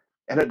measured it,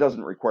 and it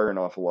doesn't require an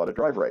awful lot of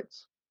drive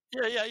rights.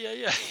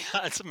 Yeah.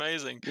 It's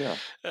amazing. Yeah.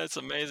 It's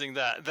amazing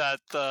that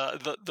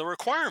the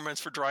requirements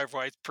for drive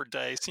rights per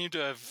day seem to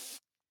have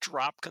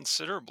dropped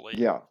considerably.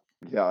 Yeah,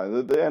 yeah,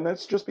 and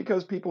that's just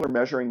because people are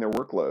measuring their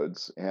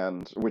workloads,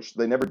 and which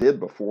they never did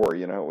before.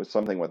 It was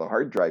something with a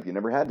hard drive you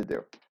never had to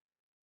do.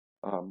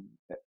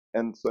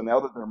 And so now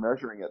that they're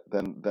measuring it,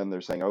 then they're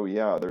saying, oh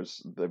yeah,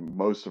 there's the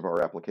most of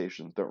our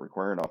applications don't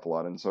require an awful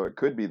lot, and so it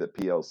could be that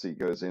PLC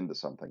goes into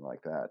something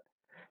like that.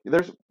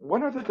 There's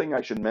one other thing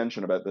I should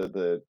mention about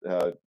the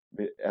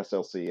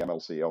SLC,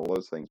 MLC, all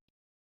those things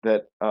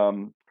that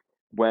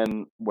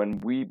when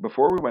we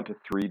before we went to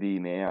 3D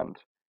NAND,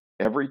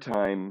 every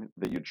time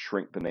that you'd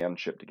shrink the NAND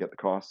chip to get the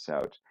costs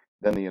out,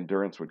 then the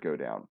endurance would go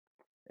down.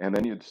 And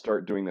then you'd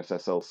start doing this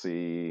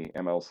SLC,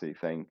 MLC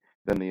thing,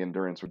 then the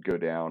endurance would go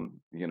down,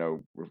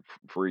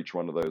 for each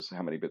one of those,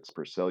 how many bits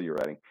per cell you're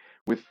adding.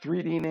 With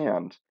 3D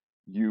NAND,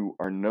 you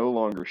are no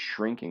longer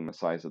shrinking the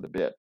size of the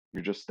bit.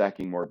 You're just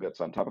stacking more bits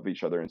on top of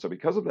each other. And so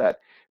because of that,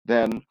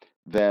 then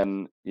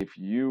if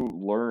you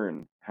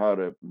learn how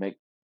to make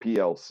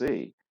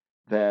PLC,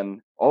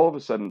 then all of a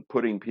sudden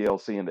putting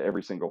PLC into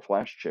every single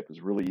flash chip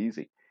is really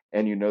easy.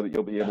 And you know that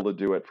you'll be Yeah. able to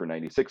do it for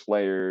 96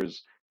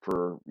 layers,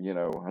 for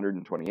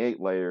 128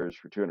 layers,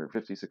 for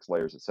 256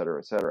 layers, et cetera,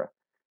 et cetera.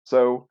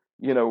 So,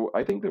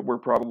 I think that we're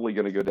probably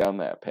going to go down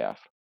that path.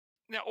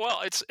 Yeah,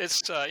 well,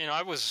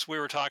 it's we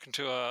were talking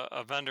to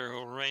a vendor who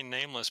will remain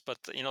nameless, but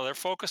they're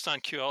focused on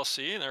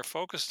QLC and they're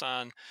focused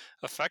on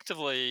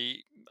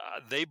effectively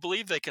they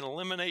believe they can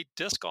eliminate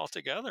disk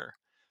altogether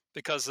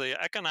because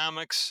the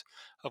economics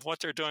of what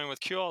they're doing with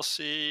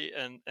QLC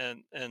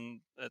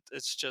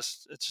it's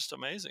just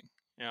amazing.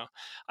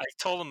 I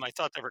told them I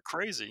thought they were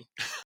crazy.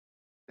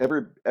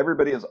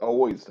 Everybody has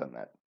always done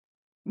that.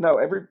 No,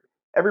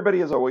 everybody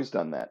has always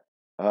done that.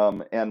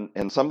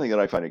 And something that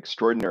I find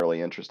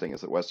extraordinarily interesting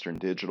is that Western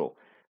Digital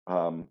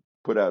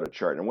put out a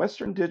chart. And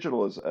Western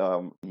Digital is,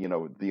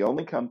 the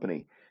only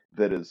company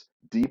that is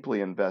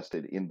deeply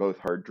invested in both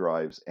hard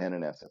drives and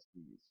in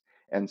SSDs.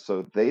 And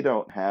so they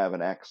don't have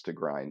an axe to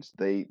grind.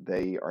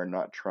 They are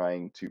not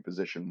trying to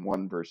position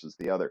one versus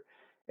the other.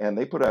 And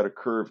they put out a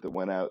curve that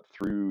went out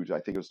through, I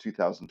think it was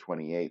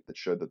 2028, that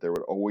showed that there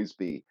would always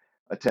be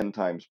a 10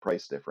 times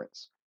price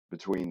difference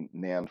between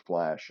NAND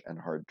flash and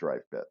hard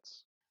drive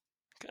bits.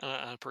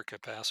 On a per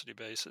capacity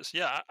basis.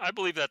 Yeah, I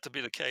believe that to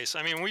be the case.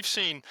 I mean, we've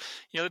seen,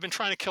 they've been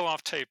trying to kill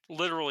off tape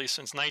literally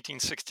since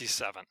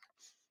 1967.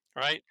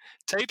 Right?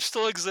 Tape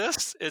still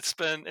exists. It's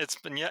been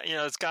yeah,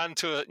 it's gotten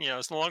to it,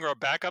 it's no longer a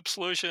backup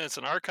solution, it's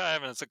an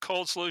archive and it's a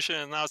cold solution,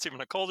 and now it's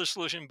even a colder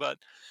solution, but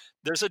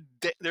there's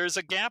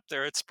a gap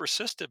there. It's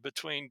persisted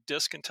between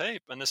disk and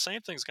tape, and the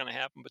same thing's going to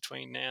happen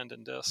between NAND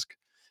and disk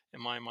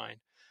in my mind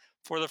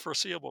for the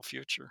foreseeable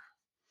future.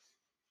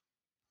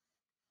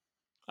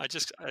 I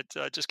just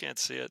can't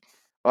see it.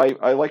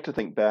 I like to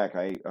think back.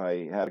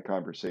 I had a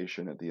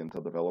conversation at the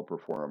Intel Developer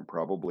Forum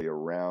probably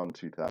around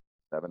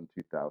 2007,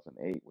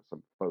 2008 with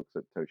some folks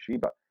at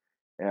Toshiba.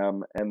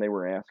 And they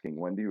were asking,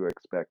 when do you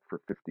expect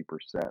for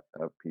 50%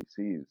 of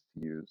PCs to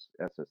use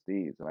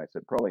SSDs? And I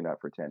said, probably not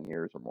for 10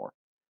 years or more.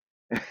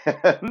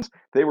 And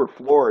they were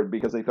floored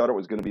because they thought it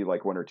was going to be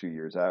like 1 or 2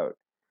 years out.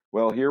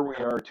 Well, here we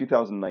are,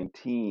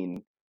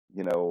 2019,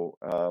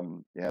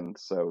 and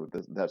so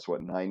that's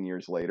what, 9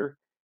 years later,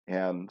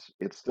 and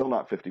it's still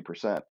not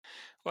 50%.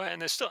 Well,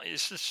 and it's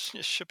just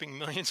shipping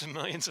millions and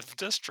millions of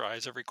disk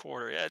drives every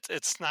quarter.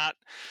 It's not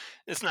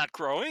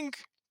growing,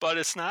 but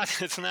it's not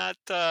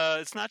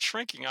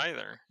shrinking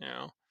either.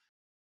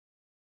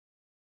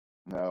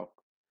 No.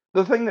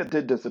 The thing that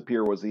did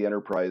disappear was the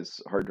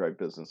enterprise hard drive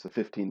business, the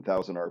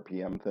 15,000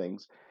 RPM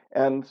things,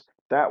 and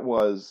that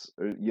was,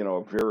 a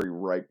very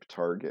ripe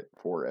target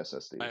for It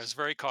SSDs. was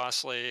very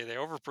costly. They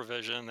over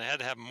provisioned. They had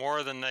to have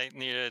more than they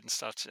needed and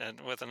stuff.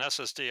 And with an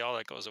SSD, all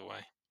that goes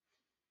away.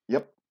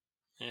 Yep.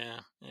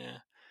 Yeah.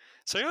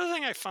 So the other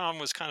thing I found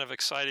was kind of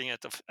exciting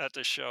at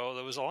the show.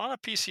 There was a lot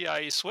of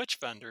PCIe switch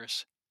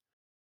vendors.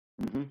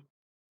 Hmm.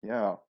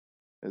 Yeah.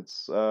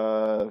 It's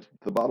the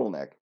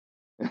bottleneck.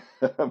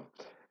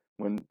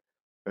 When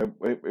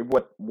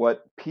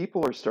what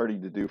people are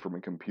starting to do from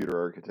a computer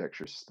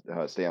architecture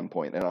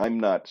standpoint, and I'm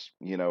not,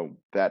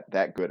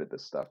 that good at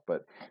this stuff,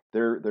 but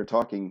they're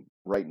talking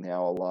right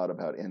now a lot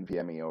about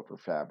NVMe over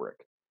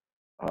Fabric.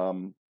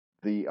 Um,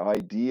 the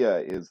idea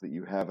is that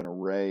you have an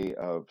array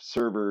of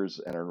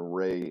servers and an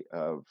array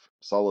of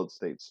solid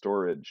state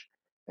storage,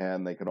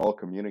 and they can all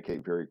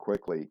communicate very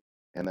quickly.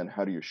 And then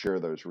how do you share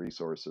those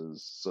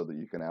resources so that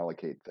you can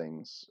allocate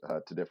things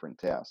to different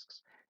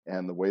tasks?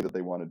 And the way that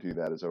they want to do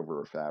that is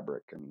over a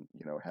fabric, and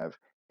have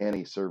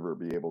any server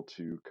be able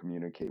to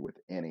communicate with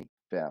any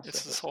fast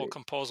It's this whole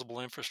SSD.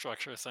 composable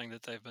infrastructure thing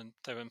that they've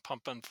been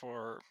pumping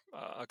for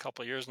a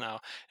couple of years now.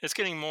 It's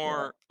getting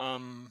Yeah.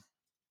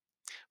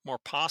 more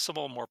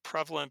possible, more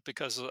prevalent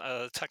because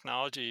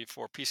technology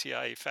for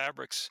PCIe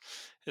fabrics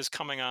is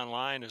coming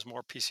online. There's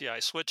more PCI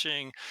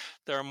switching.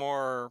 There are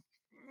more,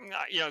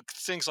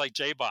 things like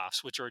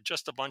JBOFs, which are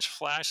just a bunch of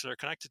flash that are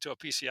connected to a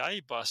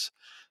PCIe bus.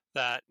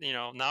 that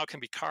now can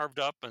be carved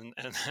up and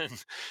then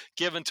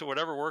given to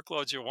whatever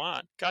workloads you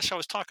want. Gosh, I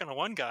was talking to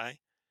one guy,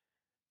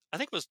 I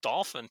think it was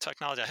Dolphin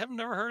Technology. I have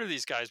never heard of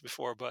these guys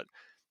before, but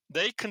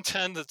they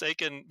contend that they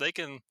can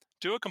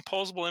do a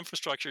composable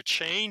infrastructure,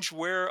 change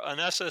where an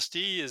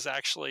SSD is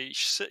actually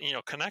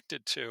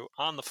connected to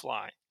on the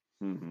fly.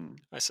 Hmm.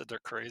 I said they're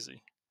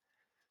crazy.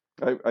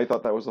 I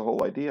thought that was the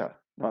whole idea.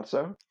 Not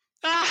so?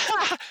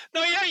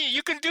 No, yeah,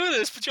 you can do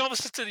this, but you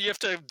have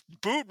to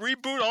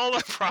reboot all the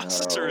Oh,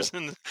 processors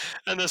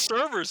and the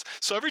servers.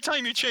 So every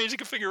time you change the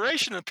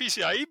configuration of the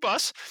PCIe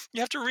bus,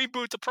 you have to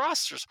reboot the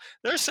processors.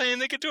 They're saying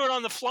they could do it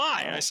on the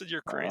fly, and I wow, said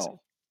you're crazy. wow.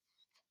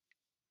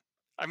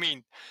 I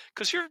mean,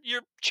 because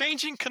you're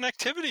changing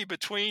connectivity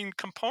between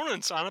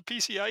components on a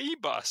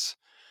PCIe bus.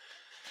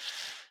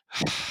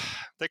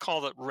 They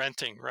call it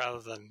renting rather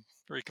than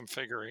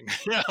reconfiguring.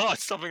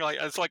 It's something like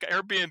it's like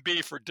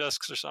Airbnb for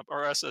disks or something,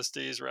 or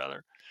SSDs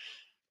rather.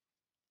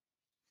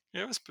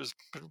 It was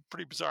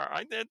pretty bizarre.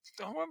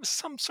 What was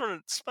some sort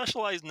of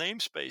specialized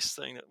namespace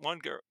thing that one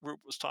group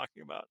was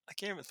talking about. I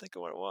can't even think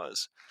of what it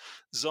was.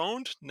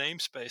 Zoned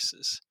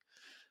namespaces.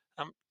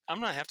 I'm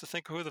gonna have to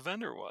think of who the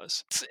vendor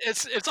was.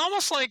 It's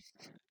almost like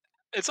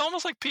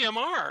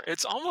PMR.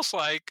 It's almost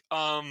like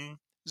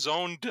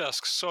zone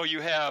disks. So you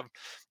have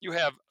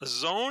a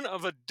zone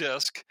of a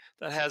disk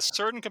that has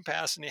certain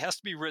capacity. It has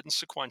to be written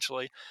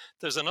sequentially.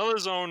 There's another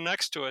zone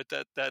next to it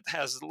that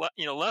has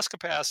less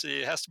capacity.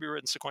 It has to be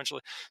written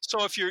sequentially.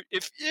 So if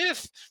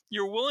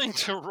you're willing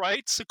to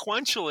write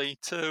sequentially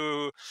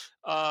to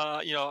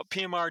a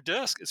PMR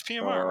disk, it's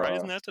PMR, right?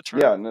 Isn't that the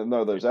term? Yeah,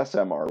 no, there's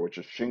SMR, which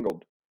is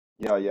shingled.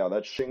 Yeah,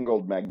 that's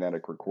shingled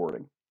magnetic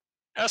recording.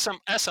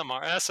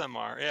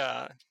 SMR,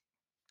 yeah.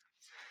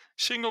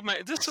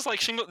 This is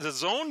like the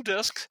zone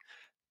disk.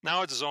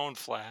 Now it's zone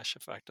flash,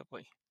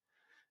 effectively.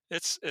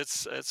 It's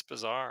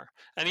bizarre,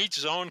 and each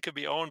zone could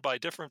be owned by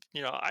different.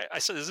 I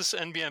said, is this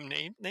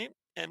NVM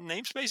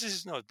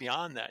namespaces? No, it's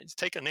beyond that. You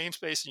take a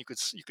namespace and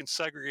you can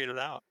segregate it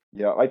out.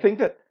 Yeah, I think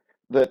that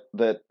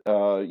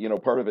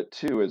part of it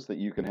too is that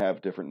you can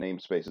have different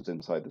namespaces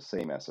inside the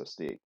same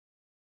SSD.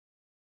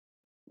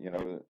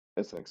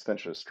 It's an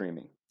extension of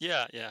streaming.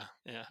 Yeah.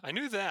 I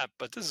knew that,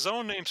 but this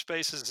zone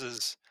namespaces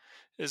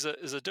is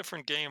a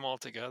different game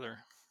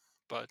altogether.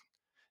 But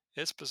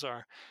it's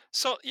bizarre.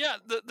 So yeah,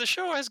 the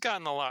show has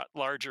gotten a lot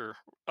larger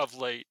of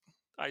late.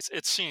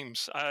 It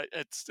seems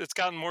it's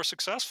gotten more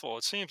successful.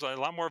 It seems like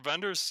a lot more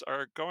vendors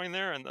are going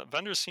there, and the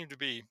vendors seem to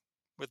be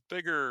with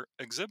bigger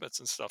exhibits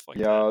and stuff like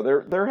that.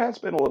 Yeah, there has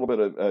been a little bit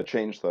of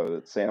change though,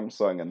 that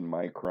Samsung and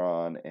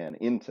Micron and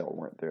Intel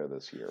weren't there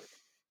this year.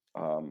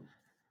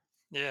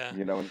 Yeah,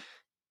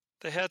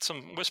 they had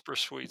some whisper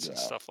suites and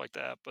Yeah. stuff like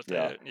that, but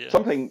Yeah. yeah.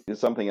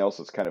 Something else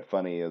that's kind of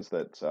funny is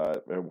that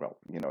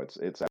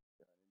it's an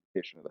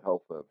indication of the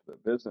health of the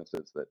business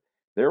is that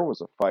there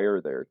was a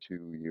fire there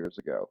 2 years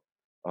ago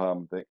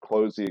that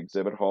closed the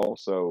exhibit hall.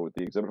 So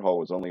the exhibit hall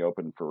was only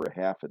open for a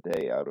half a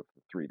day out of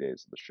the 3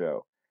 days of the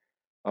show.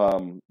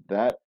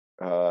 That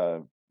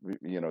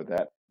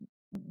that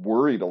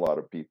worried a lot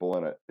of people,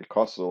 and it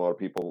costs a lot of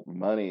people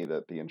money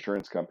that the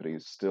insurance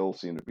companies still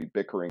seem to be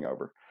bickering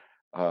over.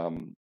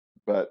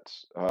 But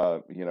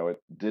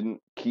it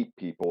didn't keep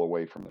people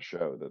away from the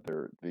show. That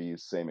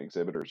these same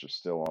exhibitors are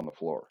still on the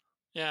floor.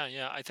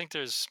 Yeah. I think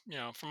there's,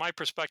 from my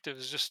perspective,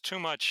 there's just too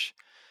much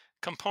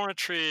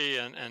componentry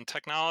and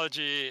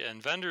technology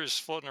and vendors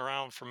floating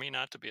around for me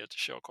not to be at the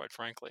show, quite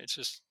frankly. It's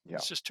just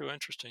too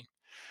interesting.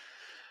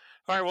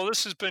 All right, well,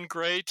 this has been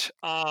great.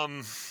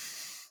 Do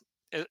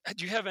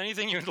you have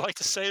anything you'd like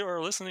to say to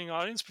our listening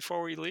audience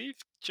before we leave,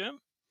 Jim?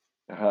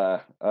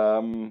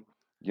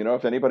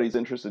 If anybody's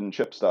interested in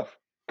chip stuff,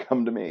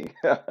 come to me.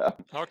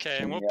 Okay,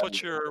 and we'll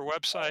put your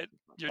website.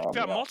 You've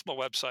got multiple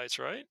websites,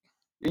 right?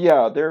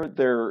 Yeah,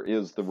 there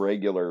is the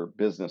regular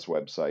business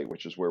website,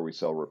 which is where we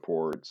sell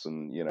reports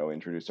and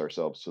introduce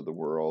ourselves to the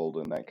world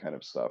and that kind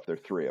of stuff. There are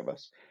three of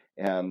us,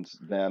 and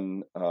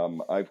then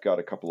I've got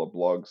a couple of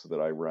blogs that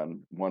I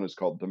run. One is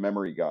called The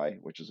Memory Guy,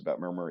 which is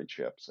about memory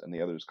chips, and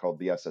the other is called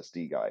The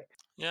SSD Guy.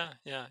 Yeah.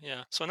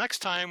 So next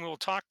time we'll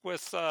talk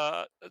with.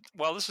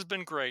 Well, this has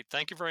been great.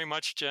 Thank you very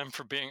much, Jim,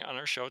 for being on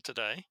our show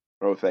today.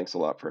 Oh, thanks a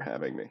lot for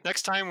having me.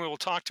 Next time we will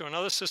talk to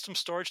another system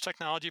storage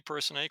technology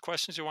person. Any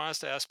questions you want us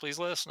to ask, please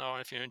let us know.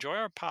 And if you enjoy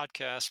our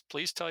podcast,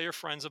 please tell your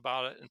friends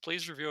about it, and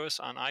please review us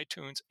on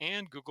iTunes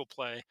and Google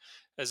Play,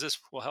 as this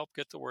will help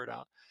get the word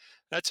out.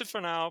 That's it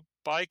for now.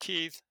 Bye,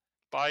 Keith.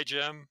 Bye,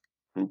 Jim.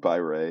 Bye,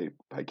 Ray.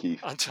 Bye,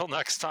 Keith. Until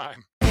next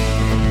time.